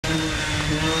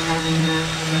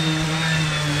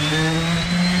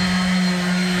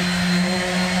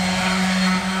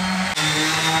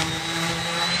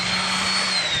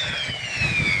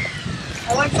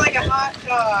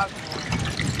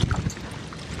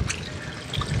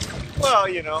Well,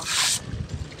 you know,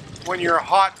 when you're a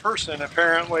hot person,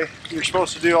 apparently, you're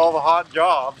supposed to do all the hot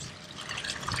jobs.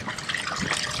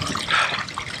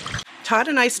 Todd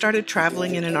and I started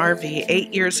traveling in an RV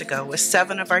 8 years ago with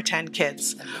 7 of our 10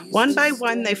 kids. One by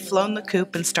one, they've flown the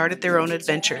coop and started their own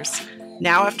adventures.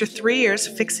 Now, after 3 years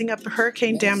fixing up a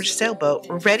hurricane-damaged sailboat,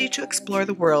 we're ready to explore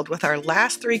the world with our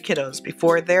last 3 kiddos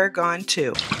before they're gone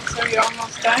too. So you're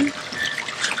almost done?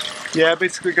 Yeah,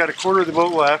 basically got a quarter of the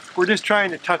boat left. We're just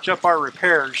trying to touch up our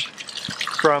repairs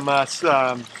from us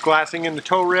glassing in the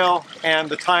tow rail and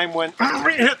the time when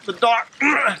we hit the dock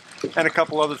and a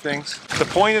couple other things. The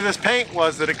point of this paint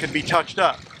was that it could be touched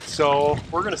up. So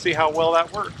we're gonna see how well that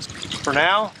works. For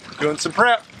now, doing some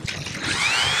prep.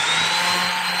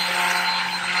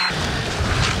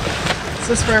 Is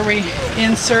this where we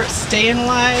insert staying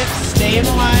alive, staying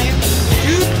alive?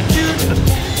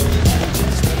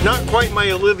 Not quite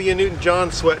my Olivia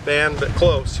Newton-John sweatband, but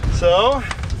close. So,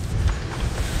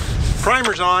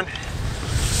 primer's on.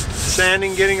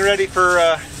 Sanding, getting ready for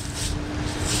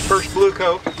first blue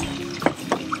coat.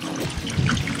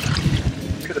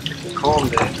 Could have picked a calm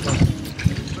day.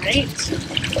 Great.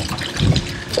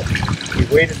 We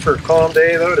waited for a calm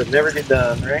day though to never get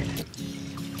done, right?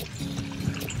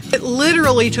 It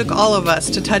literally took all of us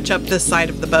to touch up this side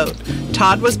of the boat.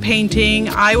 Todd was painting,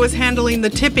 I was handling the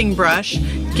tipping brush,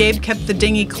 Gabe kept the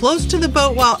dinghy close to the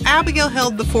boat while Abigail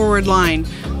held the forward line.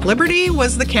 Liberty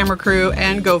was the camera crew,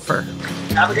 and Gopher.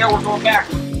 Abigail, we're going back.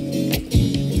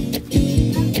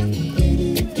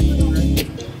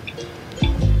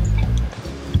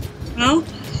 No?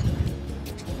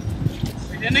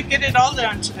 We didn't get it all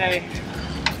done today.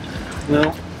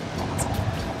 No.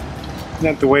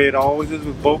 Not the way it always is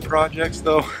with boat projects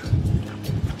though.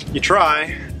 You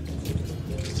try.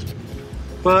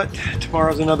 But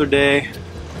tomorrow's another day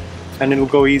and it'll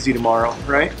go easy tomorrow,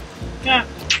 right? Yeah,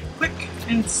 quick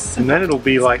and simple. And then it'll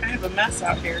be like kind of a mess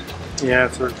out here. Yeah,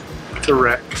 it's a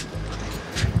wreck.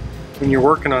 When you're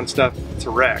working on stuff, it's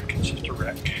a wreck. It's just a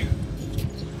wreck.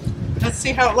 Let's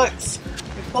see how it looks.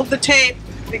 We pulled the tape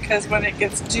because when it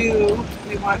gets due,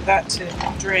 we want that to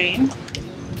drain.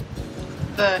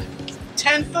 The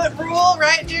 10-foot rule,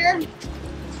 right, dear?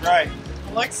 That's right.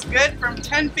 It looks good from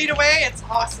 10 feet away. It's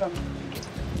awesome.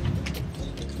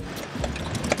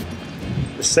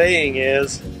 The saying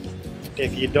is,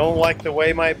 if you don't like the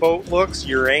way my boat looks,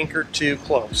 you're anchored too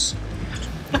close.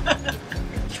 But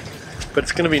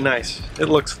it's going to be nice. It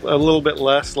looks a little bit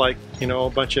less like, you know, a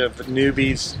bunch of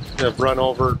newbies have run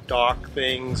over dock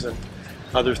things and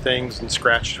other things and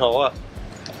scratched it all up.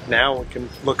 Now it can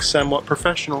look somewhat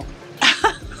professional.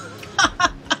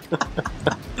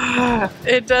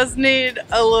 It does need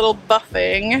a little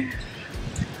buffing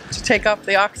to take off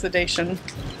the oxidation.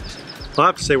 I'll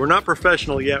have to say, we're not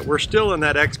professional yet. We're still in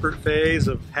that expert phase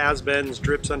of has-beens,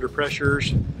 drips under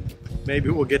pressures. Maybe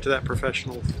we'll get to that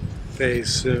professional phase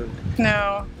soon.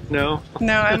 No. No?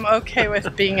 No, I'm okay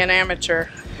with being an amateur.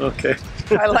 Okay.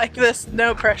 I like this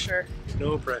no pressure.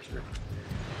 No pressure.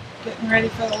 Getting ready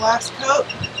for the last coat?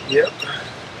 Yep.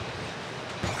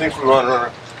 I think we want to run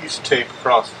a piece of tape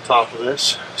across the top of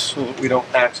this so that we don't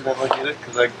accidentally get it,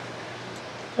 because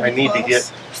I need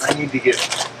to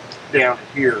get down to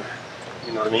here.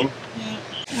 You know what I mean?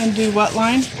 Yeah. Undo what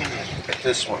line?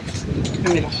 This one. You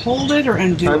want me to hold it or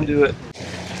undo it? Undo it.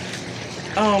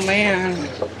 Oh man.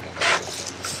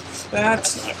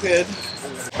 That's not good.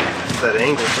 That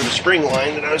angle for the spring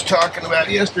line that I was talking about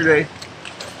yesterday.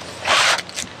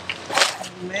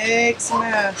 Makes a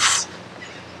mess.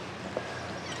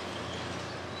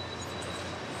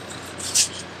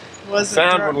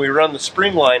 Found when we run the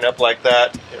spring line up like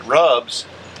that, it rubs,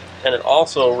 and it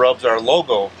also rubs our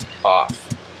logo off.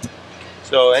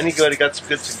 So anybody got some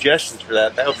good suggestions for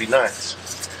that, that would be nice.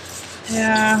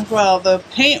 Yeah, well, the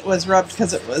paint was rubbed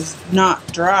because it was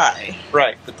not dry.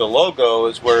 Right, but the logo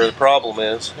is where the problem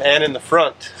is. And in the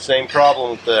front, same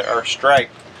problem with our stripe.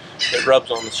 It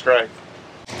rubs on the stripe.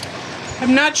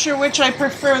 I'm not sure which I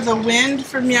prefer, the wind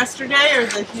from yesterday or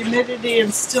the humidity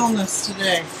and stillness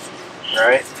today.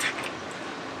 Alright.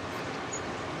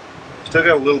 Still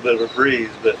got a little bit of a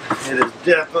breeze, but it is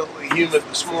definitely humid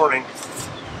this morning.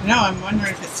 No, I'm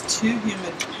wondering if it's too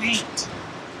humid to paint.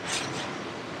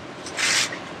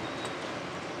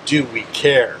 Do we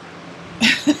care?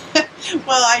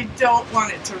 Well, I don't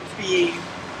want it to be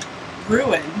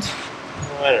ruined.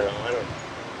 Well, I don't know. I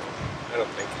don't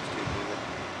think it's too humid.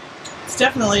 It's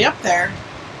definitely up there.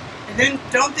 I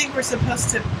don't think we're supposed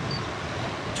to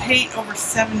paint over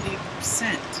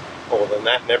 70%. Oh, then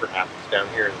that never happens down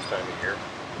here this time of year.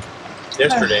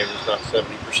 Yesterday was not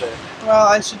 70%. Well,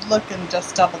 I should look and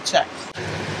just double check.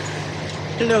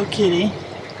 Hello, kitty.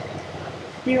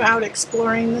 You out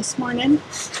exploring this morning?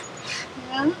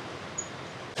 Yeah?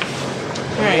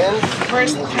 Alright,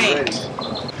 where's the paint?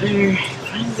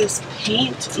 Find this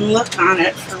paint and look on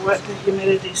it for what the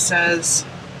humidity says.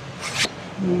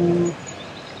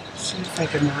 See if I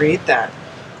can read that.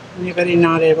 Anybody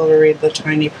not able to read the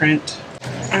tiny print?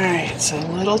 Alright, so a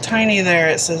little tiny there,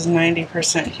 it says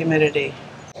 90% humidity.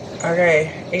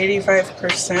 Okay,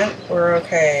 85%, we're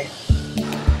okay.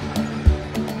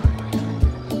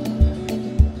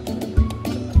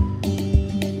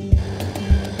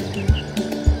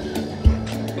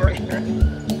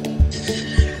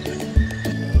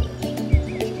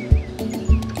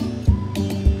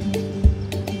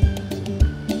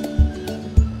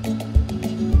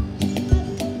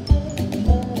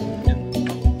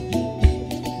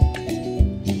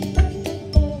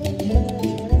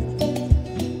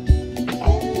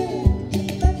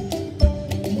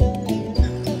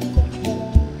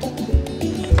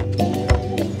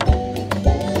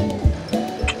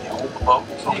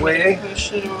 Away.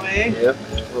 Push it away. Yep,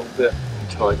 just a little bit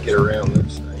until I get around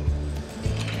this thing.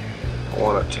 I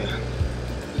want it to go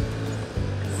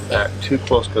back too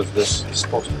close because this is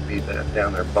supposed to be that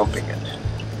down there bumping it,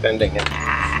 bending it.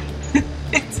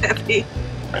 It's heavy.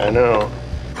 I know.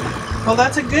 Well,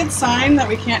 that's a good sign that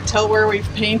we can't tell where we've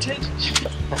painted.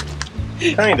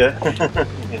 Kinda,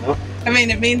 you know. I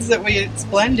mean, it means that it's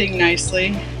blending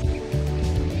nicely.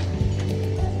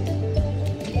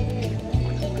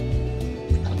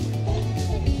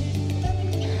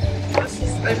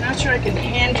 I'm not sure I can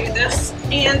hand you this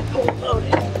and load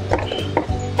it.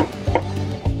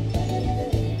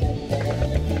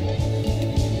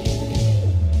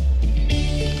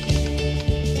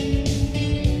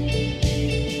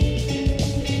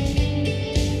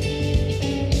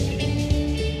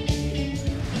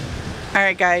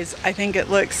 Alright guys, I think it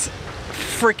looks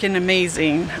freaking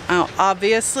amazing.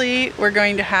 Obviously, we're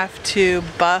going to have to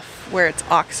buff where it's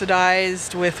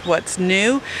oxidized with what's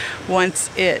new once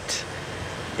it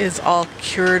is all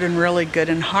cured and really good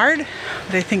and hard,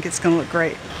 but I think it's going to look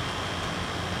great.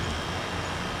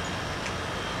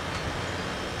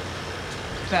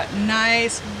 That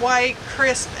nice white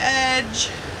crisp edge.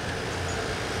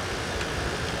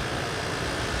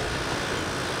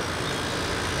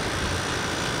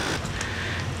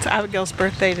 It's Abigail's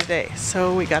birthday today,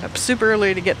 so we got up super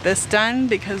early to get this done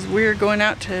because we're going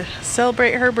out to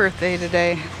celebrate her birthday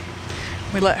today.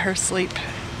 We let her sleep.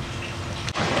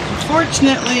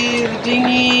 Unfortunately, the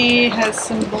dinghy has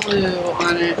some blue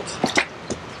on it.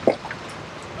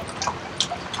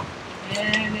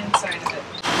 And inside of it.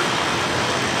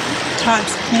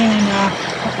 Todd's cleaning up a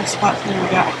couple spots where we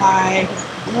got high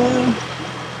blue.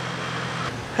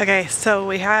 Okay, so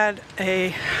we had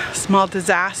a small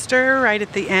disaster right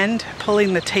at the end,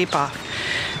 pulling the tape off.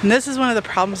 And this is one of the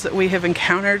problems that we have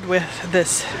encountered with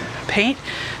this paint.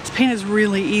 This paint is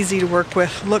really easy to work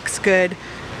with, looks good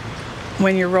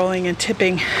when you're rolling and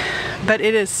tipping, but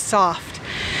it is soft.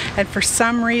 And for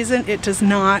some reason, it does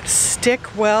not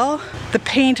stick well. The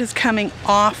paint is coming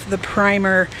off the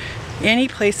primer any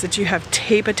place that you have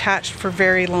tape attached for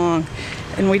very long.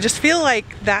 And we just feel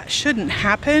like that shouldn't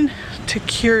happen to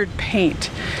cured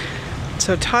paint.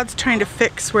 So Todd's trying to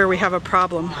fix where we have a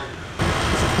problem.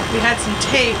 We had some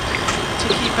tape to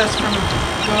keep us from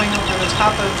going over the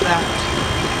top of that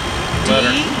D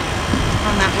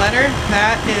on that letter.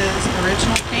 That is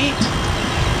original paint.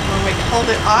 When we pulled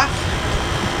it off,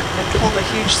 it pulled a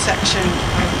huge section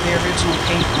of the original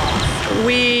paint off.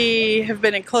 We have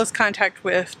been in close contact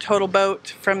with Total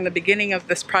Boat from the beginning of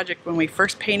this project. When we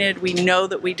first painted, we know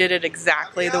that we did it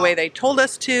exactly the way they told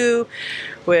us to,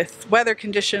 with weather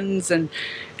conditions and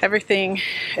everything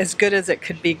as good as it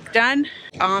could be done.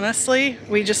 Honestly,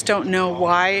 we just don't know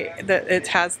why that it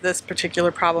has this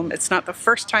particular problem. It's not the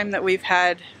first time that we've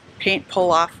had paint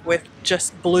pull off with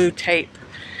just blue tape.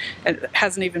 It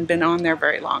hasn't even been on there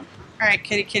very long. All right,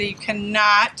 kitty, kitty, you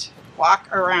cannot walk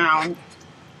around.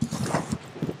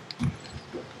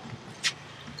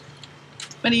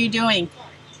 What are you doing?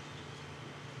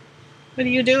 What are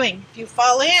you doing? If you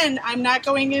fall in, I'm not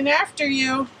going in after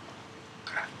you.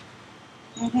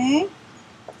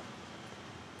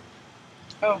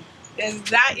 Oh, is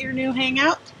that your new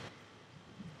hangout?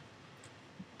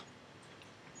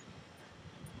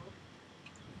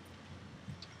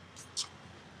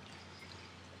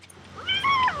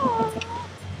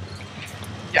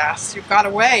 Yes, you got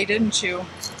away, didn't you?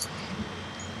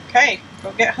 Okay,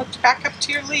 go get hooked back up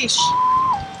to your leash.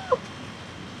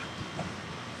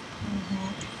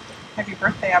 Happy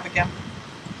birthday, Abigail.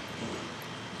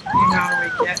 You know how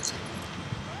we get.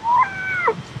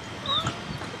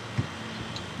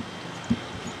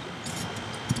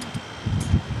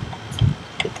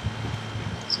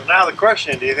 Now the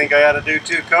question, do you think I ought to do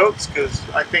 2 coats? Because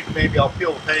I think maybe I'll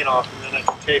peel the paint off and then I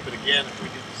can tape it again if we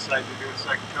decide to do a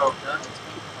second coat, huh?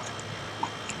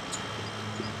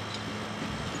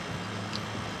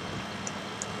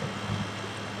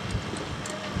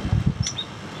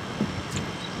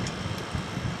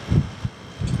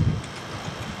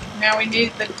 Now we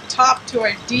need the top to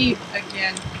our deep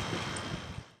again.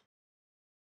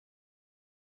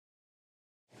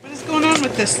 What is going on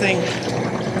with this thing?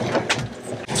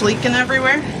 It's leaking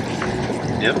everywhere?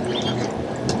 Yep.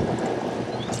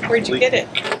 Where'd you get it?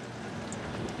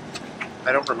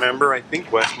 I don't remember. I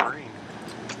think West Marine.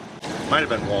 Might have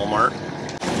been Walmart.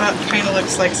 That kind of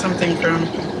looks like something from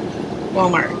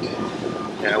Walmart.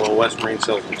 Yeah, well, West Marine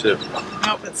sells them too.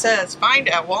 Nope, it says find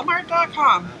at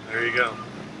walmart.com. There you go.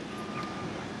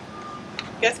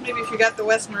 Guess maybe if you got the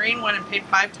West Marine one and paid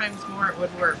 5 times more, it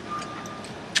would work.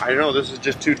 I don't know, this is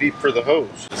just too deep for the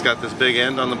hose. It's got this big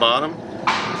end on the bottom,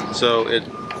 so it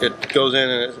goes in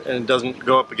and it doesn't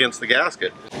go up against the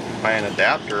gasket. Buy an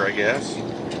adapter, I guess.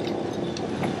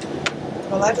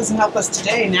 Well, that doesn't help us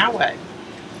today. Now what?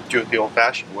 Do it the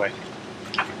old-fashioned way.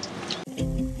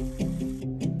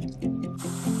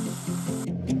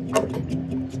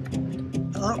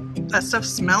 Oh, that stuff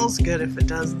smells good if it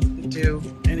doesn't do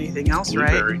anything else,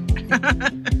 Blueberry. right?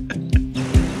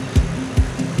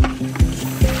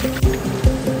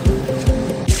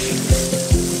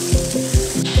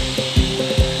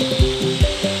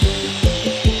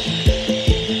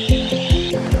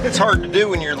 It's hard to do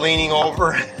when you're leaning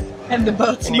over And the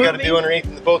boat's and you got to do underneath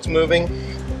and the boat's moving.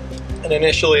 And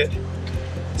initially it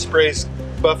sprays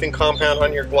buffing compound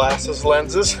on your glasses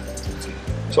lenses.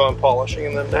 So I'm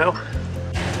polishing them now.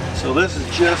 So this is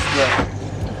just the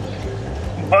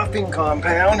buffing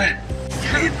compound.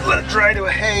 You let it dry to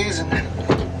a haze and then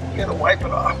you gotta wipe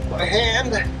it off by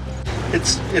hand.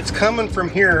 It's coming from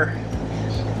here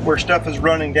where stuff is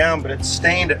running down, but it's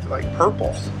stained it like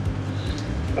purple.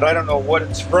 But I don't know what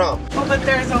it's from. Oh, but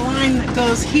there's a line that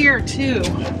goes here too.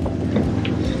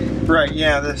 Right,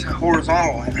 yeah, this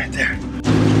horizontal line right there.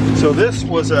 So this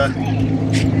was a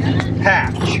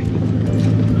patch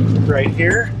right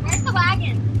here. Where's the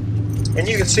wagon? And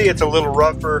you can see it's a little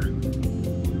rougher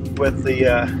with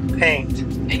the paint.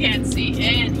 I can't see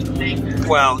anything.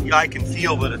 Well, I can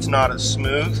feel that it's not as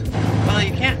smooth. Well,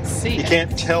 you can't see. You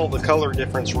can't tell the color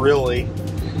difference really.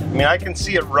 I mean, I can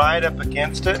see it right up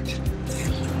against it,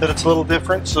 that it's a little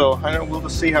different, so I know we'll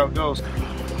just see how it goes.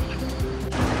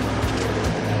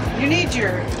 You need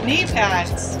your knee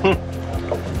pads.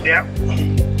 Yep.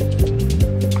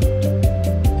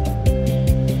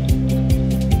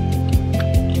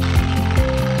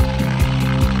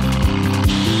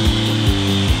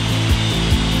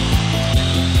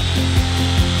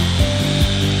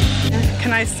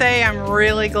 Can I say I'm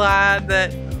really glad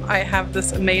that I have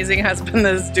this amazing husband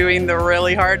that's doing the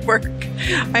really hard work.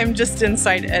 I'm just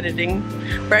inside editing.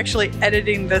 We're actually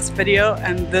editing this video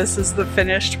and this is the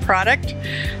finished product.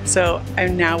 So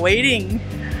I'm now waiting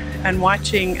and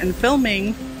watching and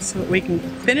filming so that we can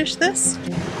finish this.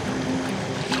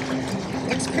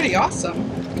 Looks pretty awesome.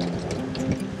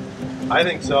 I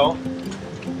think so.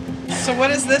 So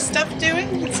what is this stuff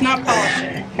doing? It's not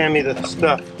polishing. Hand me the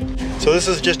stuff. So this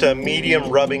is just a medium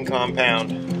rubbing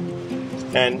compound.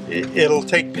 And it'll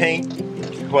take paint,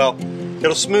 well,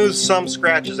 it'll smooth some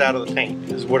scratches out of the paint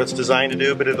is what it's designed to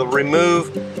do, but it'll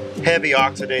remove heavy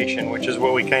oxidation, which is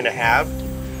what we kind of have,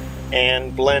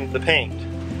 and blend the paint.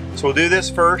 So we'll do this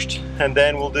first, and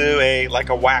then we'll do like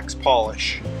a wax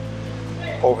polish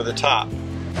over the top.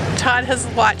 Todd has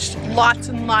watched lots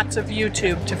and lots of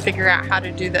YouTube to figure out how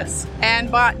to do this and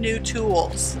bought new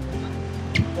tools.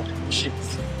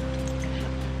 Jeez.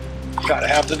 Gotta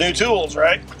have the new tools,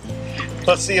 right?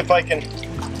 Let's see if I can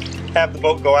have the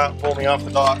boat go out and pull me off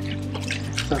the dock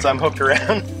since I'm hooked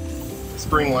around the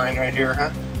spring line right here,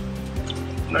 huh?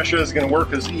 I'm not sure this is gonna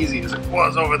work as easy as it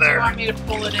was over Do you there. want me to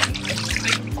pull it in? I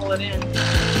can pull it in.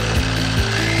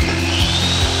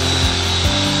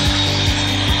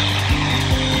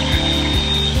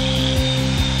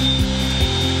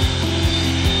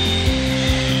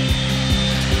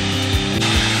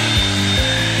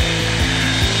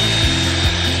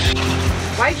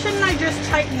 Why shouldn't I just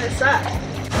tighten this up?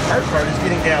 The hard part is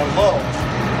getting down low.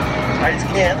 I just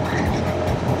can't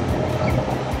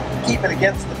keep it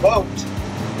against the boat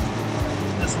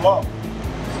this low.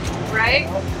 Right?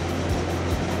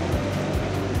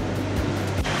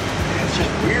 It's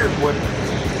just weird what,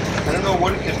 I don't know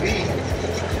what it could be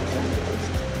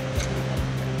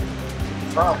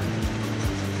from.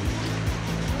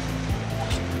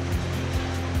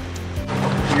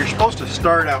 You're supposed to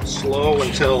start out slow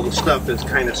until the stuff is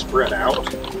kind of spread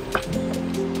out.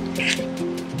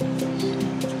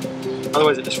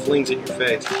 Otherwise it just flings at your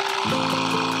face.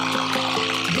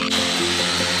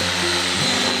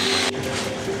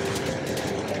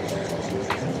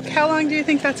 How long do you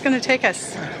think that's going to take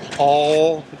us?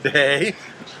 All day.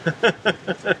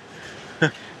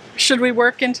 Should we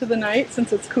work into the night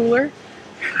since it's cooler?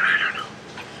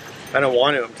 I don't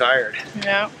want to, I'm tired.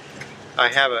 Yeah. I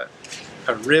have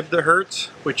a rib that hurts,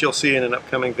 which you'll see in an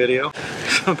upcoming video,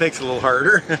 so it makes it a little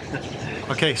harder.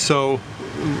 Okay, so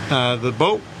the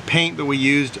boat paint that we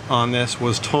used on this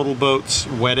was Total Boat's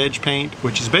wet edge paint,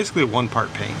 which is basically a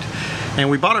one-part paint. And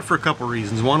we bought it for a couple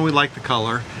reasons. One, we liked the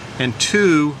color, and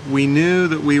two, we knew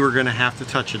that we were gonna have to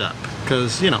touch it up,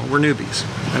 because, you know, we're newbies.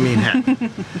 I mean,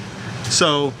 heck.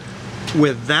 So,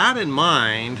 with that in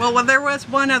mind... Well, there was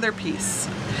one other piece,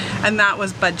 and that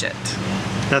was budget.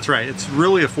 That's right, it's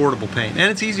really affordable paint, and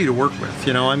it's easy to work with,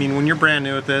 you know. I mean, when you're brand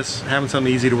new at this, having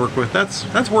something easy to work with,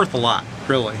 that's worth a lot,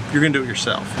 really, if you're gonna do it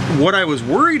yourself. What I was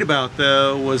worried about,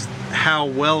 though, was how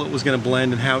well it was gonna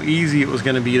blend and how easy it was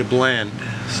gonna be to blend.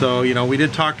 So, you know, we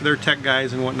did talk to their tech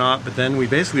guys and whatnot, but then we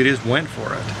basically just went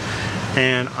for it.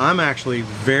 And I'm actually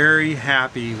very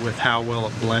happy with how well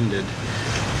it blended.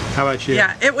 How about you?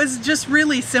 Yeah, it was just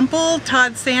really simple.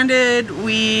 Todd sanded,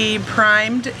 we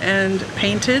primed and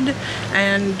painted,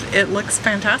 and it looks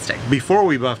fantastic. Before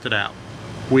we buffed it out,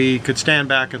 we could stand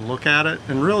back and look at it,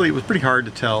 and really it was pretty hard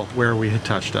to tell where we had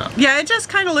touched up. Yeah, it just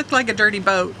kind of looked like a dirty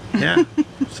boat. Yeah,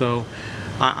 so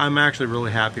I'm actually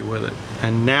really happy with it.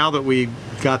 And now that we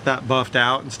got that buffed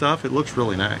out and stuff, it looks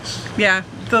really nice. Yeah,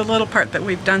 the little part that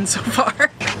we've done so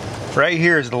far. Right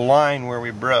here is the line where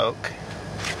we broke.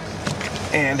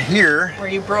 And here, Where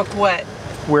you broke what?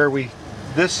 where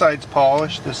this side's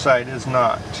polished, this side is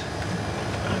not.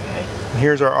 Okay. And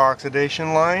here's our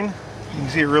oxidation line. You can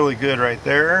see it really good right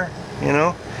there, you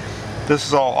know. This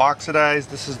is all oxidized,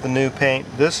 this is the new paint.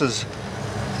 This is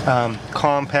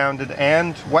compounded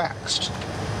and waxed.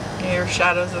 Yeah, your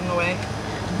shadow's in the way.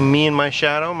 Me and my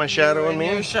shadow and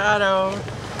me. Your shadow.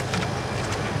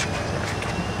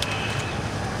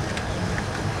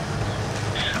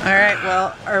 All right,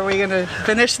 well, are we gonna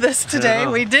finish this today?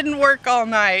 No. We didn't work all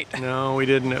night. No, we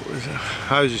didn't.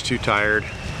 I was just too tired.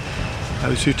 I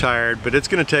was too tired, but it's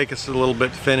gonna take us a little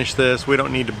bit to finish this. We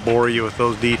don't need to bore you with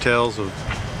those details of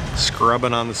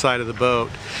scrubbing on the side of the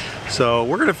boat. So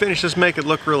we're gonna finish this, make it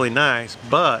look really nice,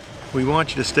 but we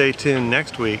want you to stay tuned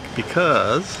next week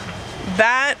because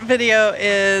that video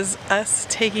is us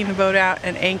taking the boat out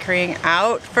and anchoring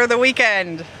out for the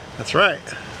weekend. that's right.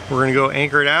 We're gonna go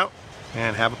anchor it out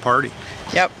and have a party.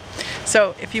 Yep.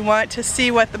 So if you want to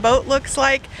see what the boat looks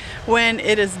like when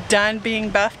it is done being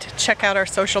buffed, check out our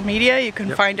social media. You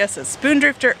can find us at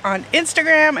Spoondrifter on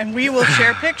Instagram, and we will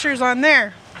share pictures on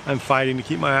there. I'm fighting to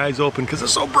keep my eyes open because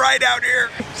it's so bright out here.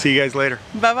 See you guys later.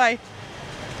 Bye-bye.